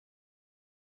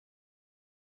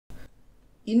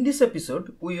In this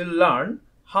episode, we will learn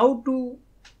how to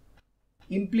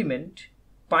implement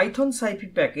Python Scipy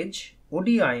package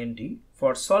odeint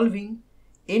for solving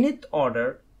nth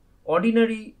order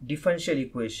ordinary differential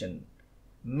equation,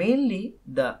 mainly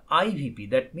the IVP,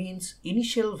 that means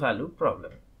initial value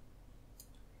problem.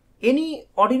 Any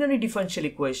ordinary differential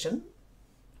equation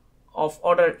of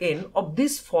order n of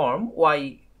this form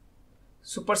y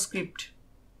superscript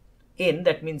n,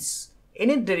 that means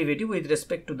nth derivative with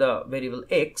respect to the variable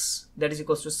x, that is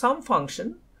equals to some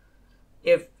function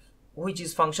f which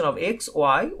is function of x,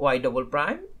 y double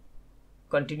prime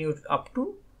continued up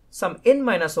to some n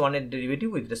minus 1th derivative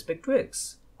with respect to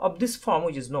x of this form,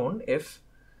 which is known f,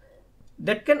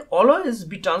 that can always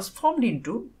be transformed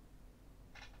into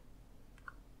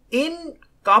n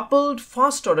coupled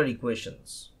first order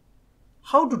equations.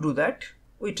 How to do that?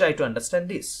 We try to understand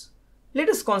this. Let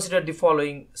us consider the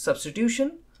following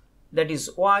substitution, that is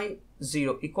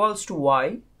y0 equals to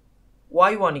y,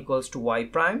 y1 equals to y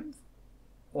prime,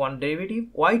 one derivative,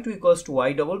 y2 equals to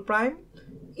y double prime,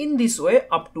 in this way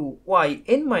up to y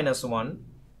n minus 1,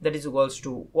 that is equals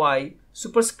to y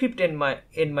superscript n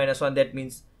minus 1, that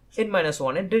means n minus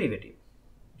 1th derivative.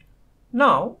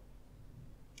 Now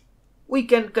we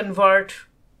can convert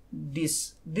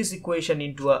this equation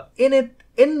into a n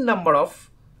number of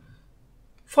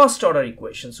first order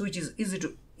equations, which is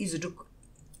easy to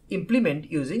implement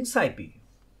using Scipy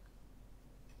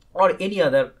or any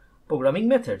other programming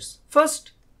methods.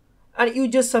 First, and you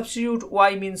just substitute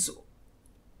y means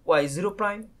y0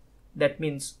 prime, that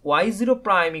means y0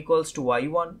 prime equals to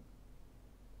y1.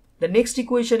 The next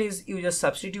equation is you just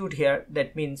substitute here,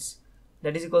 that means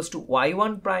that is equals to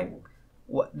y1 prime,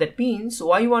 that means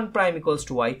y1 prime equals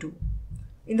to y2.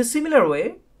 In the similar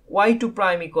way, y2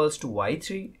 prime equals to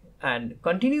y3, and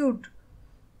continued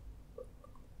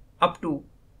up to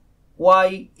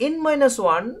y n minus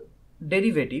 1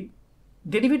 derivative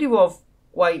of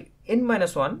y n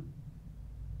minus 1,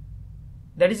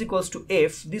 that is equals to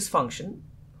f, this function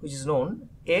which is known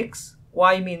x,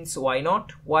 y means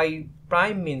y0, y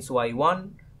prime means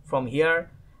y1 from here,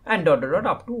 and dot dot dot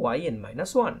up to y n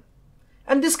minus 1.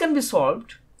 And this can be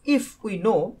solved if we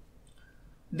know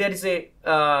there is a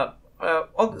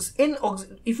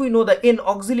if we know the n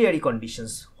auxiliary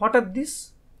conditions. What are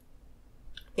these?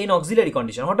 In auxiliary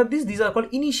condition, what are these? These are called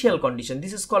initial condition.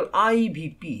 This is called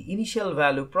IVP, initial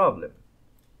value problem.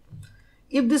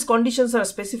 If these conditions are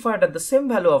specified at the same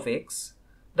value of x,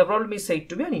 the problem is said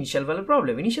to be an initial value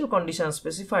problem. Initial condition is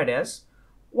specified as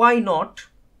y0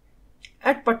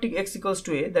 at particular x equals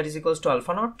to a, that is equals to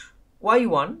alpha naught,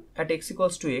 y1 at x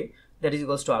equals to a, that is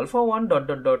equals to alpha 1 dot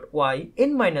dot dot y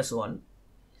n minus 1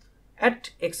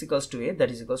 at x equals to a, that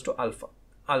is equals to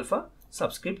alpha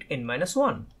subscript n minus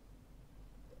 1.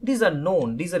 These are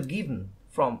known, these are given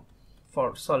for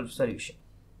solve solution.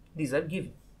 These are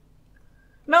given.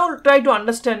 Now we'll try to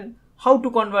understand how to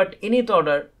convert nth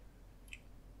order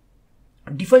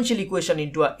differential equation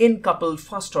into a n coupled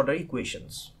first order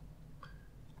equations.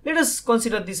 Let us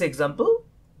consider this example.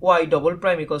 Y double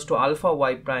prime equals to alpha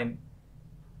y prime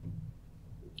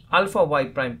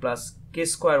plus k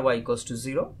square y equals to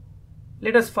 0.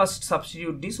 Let us first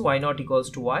substitute this y0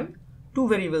 equals to y. Two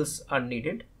variables are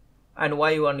needed, and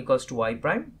y1 equals to y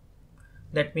prime.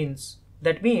 That means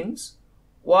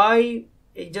y,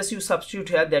 just you substitute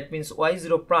here, that means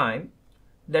y0 prime,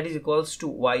 that is equals to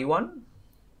y1.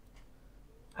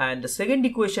 And the second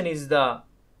equation is the,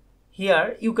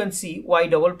 here you can see y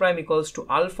double prime equals to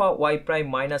alpha y prime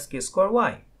minus k square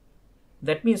y.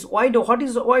 That means what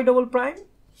is y double prime?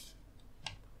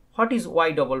 What is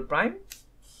y double prime?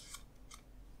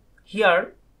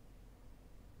 Here,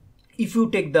 if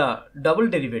you take the double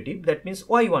derivative, that means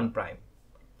y1 prime.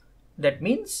 That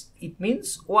means it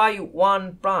means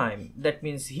y1 prime. That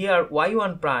means here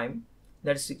y1 prime,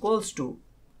 that is equals to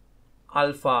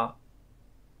alpha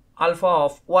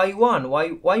of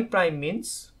y1. Y prime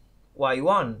means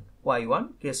y1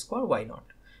 k square y0.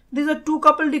 These are two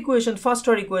coupled equations, first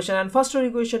order equation, and first order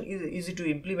equation is easy to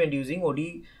implement using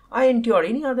odeint or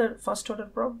any other first order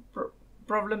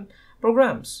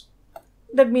programs.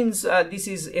 That means this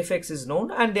is fx is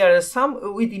known, and there are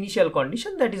some with initial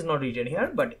condition that is not written here,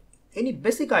 but any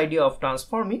basic idea of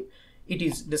transforming it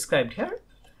is described here,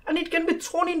 and it can be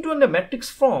thrown into a matrix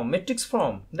form, that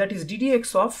is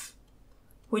ddx of,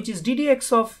 which is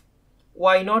ddx of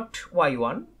y0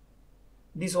 y1.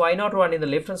 This y0 1 in the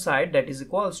left hand side, that is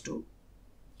equals to,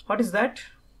 what is that?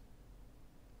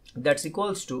 That's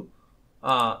equals to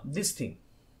this thing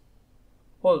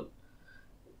whole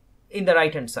in the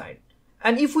right hand side.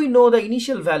 And if we know the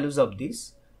initial values of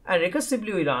this and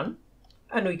recursively we run,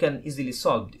 and we can easily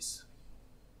solve this.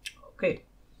 Okay.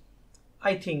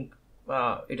 I think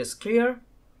it is clear.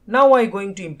 Now I'm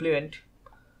going to implement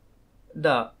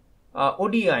the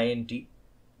odeint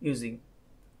using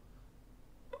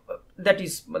that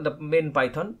is the main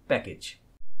Python package.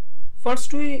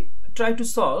 First, we try to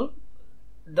solve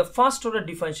the first order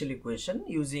differential equation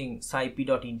using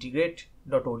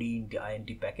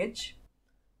scipy.integrate.odeint package.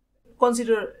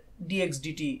 Consider dx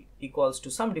dt equals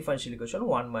to some differential equation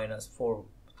 1 minus 4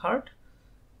 third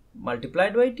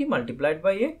multiplied by t multiplied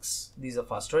by x. This is a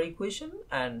first order equation,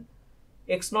 and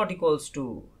x naught equals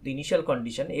to the initial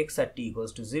condition x at t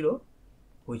equals to 0,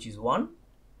 which is 1,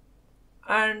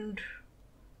 and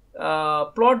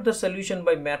plot the solution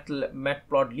by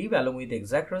matplotlib along with the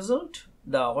exact result.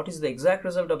 What is the exact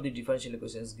result of the differential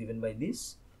equation is given by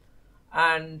this.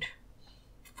 And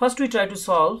first we try to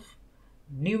solve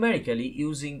numerically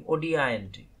using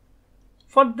odeint.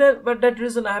 For that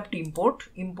reason I have to import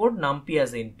numpy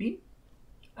as np,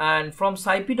 and from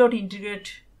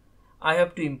scipy.integrate I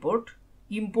have to import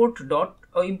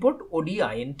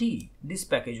odeint. This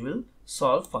package will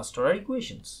solve first order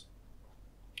equations.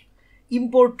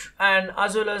 Import, and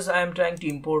as well as I am trying to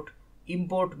import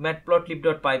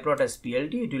matplotlib.pyplot as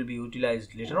plt. It will be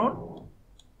utilized later on.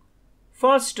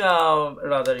 First,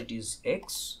 rather it is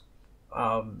x.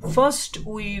 First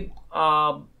we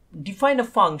define a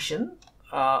function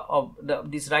of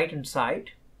this right hand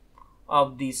side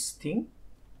of this thing,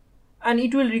 and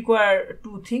it will require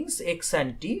two things, x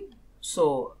and t.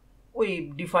 So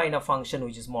we define a function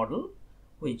which is model,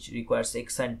 which requires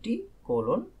x and t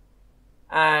colon,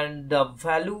 and the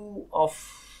value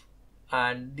of,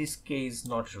 and this case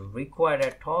not required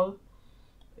at all,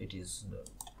 it is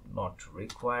not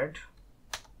required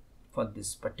for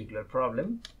this particular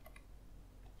problem,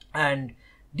 and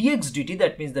dx dt,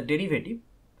 that means the derivative,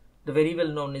 the variable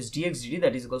known as dx dt,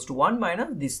 that is equals to 1 minus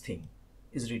this thing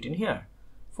is written here,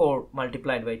 4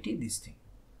 multiplied by t, this thing,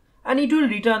 and it will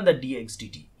return the dx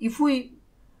dt. If we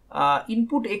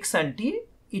input x and t,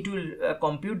 it will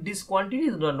compute this quantity,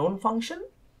 the known function,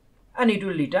 and it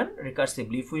will return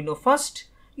recursively. If we know, first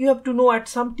you have to know at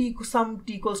some t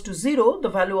equals to 0 the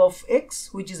value of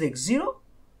x, which is x0.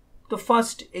 The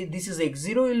first, this is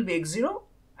x0, will be x0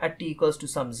 at t equals to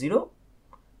some 0,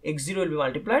 x0 will be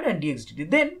multiplied and dx dt.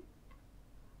 Then,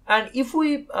 and if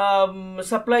we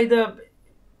supply the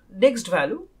next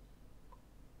value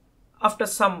after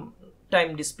some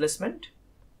time displacement,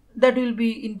 that will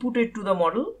be inputted to the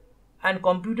model and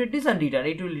computed this and return,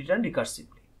 it will return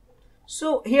recursively.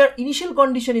 So here initial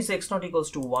condition is x naught equals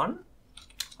to 1,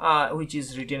 which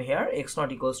is written here, x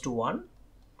naught equals to 1,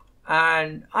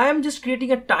 and I am just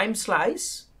creating a time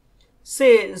slice,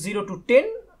 say 0 to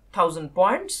 10,000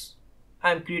 points.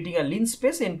 I am creating a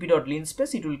linspace,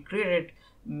 np.linspace. It will create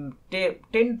 0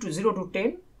 to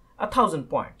 10, 1,000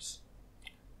 points.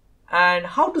 And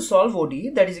how to solve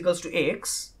ODE, that is equals to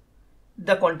x,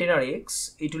 the container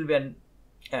x, it will be an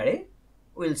array,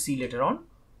 we will see later on.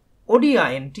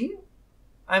 odeint,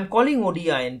 I am calling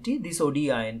odeint, this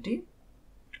odeint.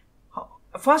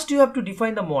 First you have to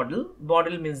define the model.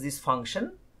 Model means this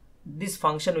function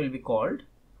will be called.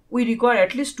 We require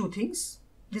at least two things.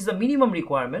 This is the minimum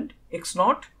requirement, x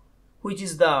naught, which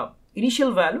is the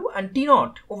initial value, and t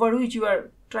naught, over which you are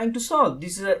trying to solve.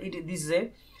 This is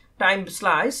a time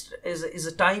sliced, is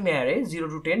a time array, 0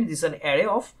 to 10. This is an array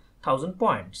of 1,000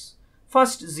 points.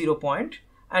 First 0 point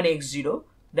and x0,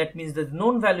 that means the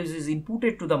known values is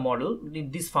inputted to the model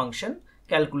in this function,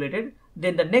 calculated.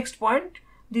 Then the next point,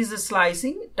 this is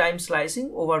slicing, time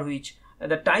slicing, over which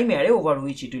the time array over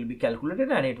which it will be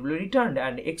calculated, and it will be returned,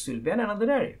 and x will be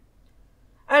another array.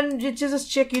 And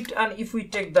just check it, and if we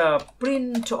take the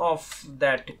print of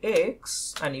that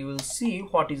x, and you will see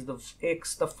what is the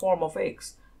x, the form of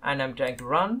x, and I'm trying to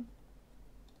run,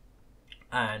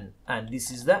 and this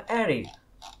is the array.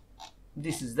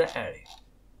 This is the array.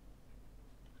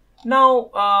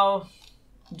 Now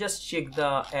just check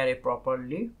the array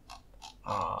properly.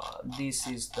 This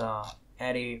is the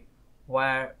array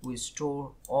where we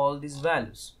store all these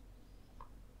values,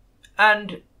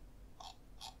 and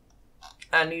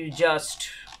you just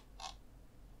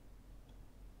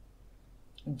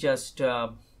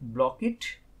block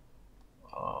it,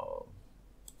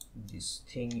 this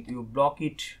thing, you block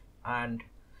it, and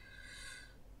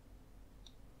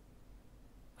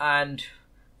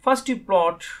first you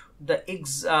plot the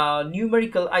x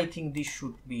numerical. I think this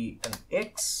should be an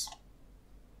x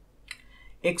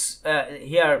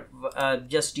here,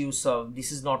 just use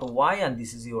this is not a y and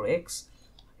this is your x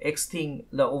thing,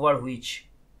 the over which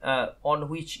on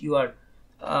which you are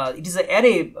it is an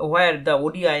array where the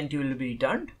odeint will be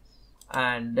returned,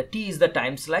 and the t is the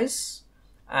time slice,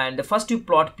 and first you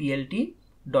plot plt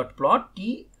dot plot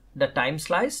t the time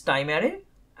slice, time array,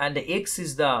 and the x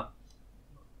is the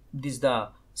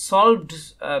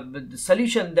solved the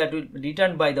solution that will be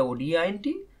returned by the odeint.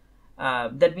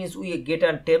 That means we get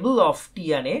a table of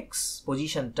t and x,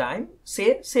 position time,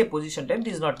 say position time,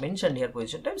 this is not mentioned here,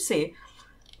 position time, say,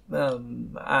 which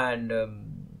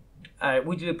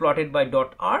will be plotted by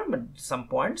dot arm at some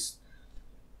points,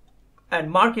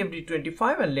 and mark every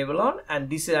 25 and level on, and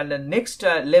this is, and the next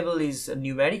level is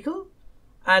numerical,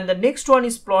 and the next one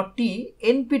is plot t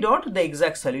np dot the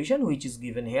exact solution, which is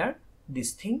given here,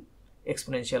 this thing,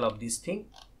 exponential of this thing.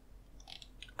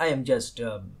 I am just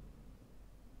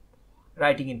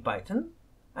writing in Python,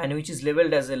 and which is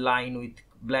labeled as a line with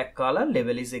black color.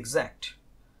 Level is exact.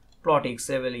 Plot x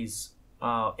level is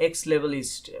x level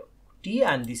is t,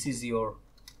 and this is your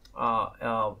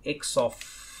x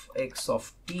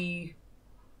of t,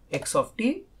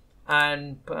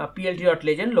 and plt dot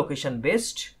legend location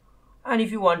based. And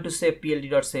if you want to say plt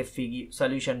dot save fig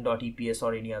solution dot eps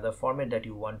or any other format that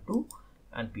you want to,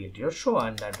 and plt dot show,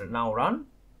 and that now run.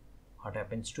 What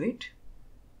happens to it?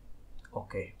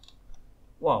 Okay.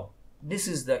 Wow, this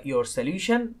is your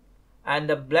solution, and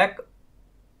the black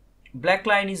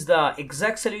line is the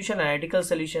exact solution, analytical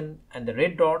solution, and the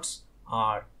red dots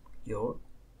are your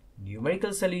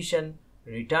numerical solution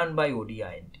returned by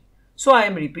odeint. So I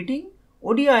am repeating,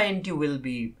 odeint will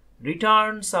be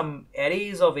return some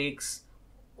arrays of x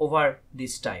over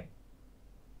this time.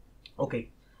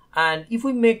 Okay, and if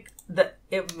we make the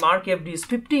mark fd is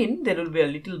 15, there will be a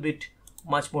little bit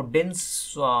much more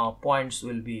dense points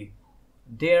will be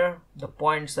there. The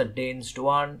points are dense to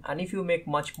 1, and if you make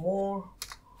much more,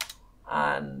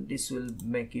 and this will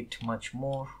make it much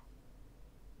more,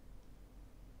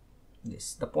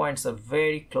 this, the points are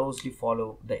very closely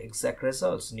follow the exact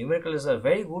results. Numerical results are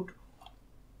very good,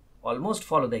 almost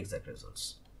follow the exact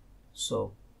results.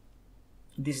 So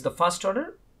this is the first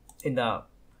order. In the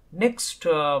next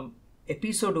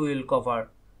episode we will cover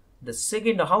the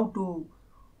second, how to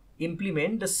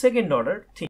implement the second order thing.